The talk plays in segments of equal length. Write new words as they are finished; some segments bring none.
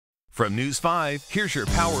From News 5, here's your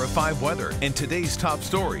Power of 5 weather and today's top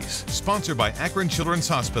stories. Sponsored by Akron Children's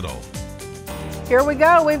Hospital. Here we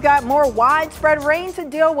go. We've got more widespread rain to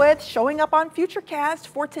deal with showing up on Futurecast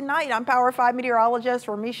for tonight. I'm Power 5 meteorologist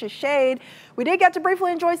Ramisha Shade. We did get to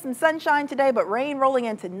briefly enjoy some sunshine today, but rain rolling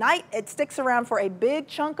in tonight. It sticks around for a big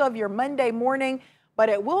chunk of your Monday morning, but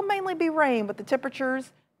it will mainly be rain with the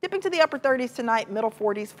temperatures dipping to the upper 30s tonight, middle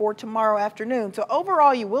 40s for tomorrow afternoon. So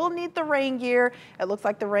overall, you will need the rain gear. It looks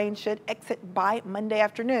like the rain should exit by Monday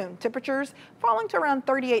afternoon. Temperatures falling to around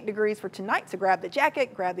 38 degrees for tonight. So grab the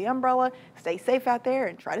jacket, grab the umbrella, stay safe out there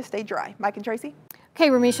and try to stay dry. Mike and Tracy. Okay,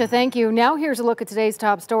 Ramisha, thank you. Now here's a look at today's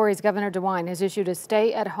top stories. Governor DeWine has issued a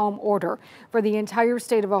stay-at-home order for the entire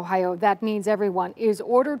state of Ohio. That means everyone is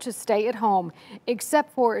ordered to stay at home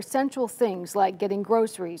except for essential things like getting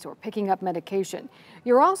groceries or picking up medication.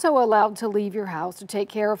 You're also allowed to leave your house to take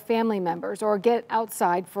care of family members or get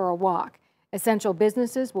outside for a walk. Essential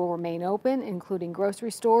businesses will remain open, including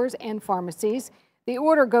grocery stores and pharmacies. The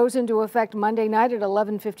order goes into effect Monday night at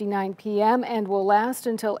 11:59 p.m. and will last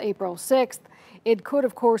until April 6th. It could,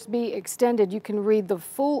 of course, be extended. You can read the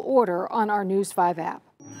full order on our News 5 app.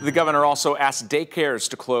 The governor also asked daycares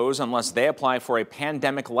to close unless they apply for a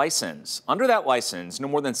pandemic license. Under that license, no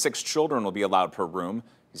more than 6 children will be allowed per room.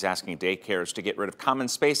 He's asking daycares to get rid of common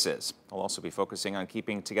spaces. He'll also be focusing on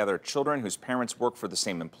keeping together children whose parents work for the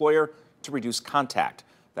same employer to reduce contact.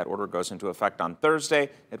 That order goes into effect on Thursday.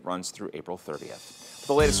 It runs through April 30th. For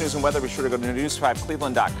the latest news and weather, be sure to go to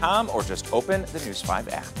news5cleveland.com or just open the News 5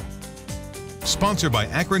 app. Sponsored by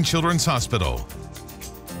Akron Children's Hospital.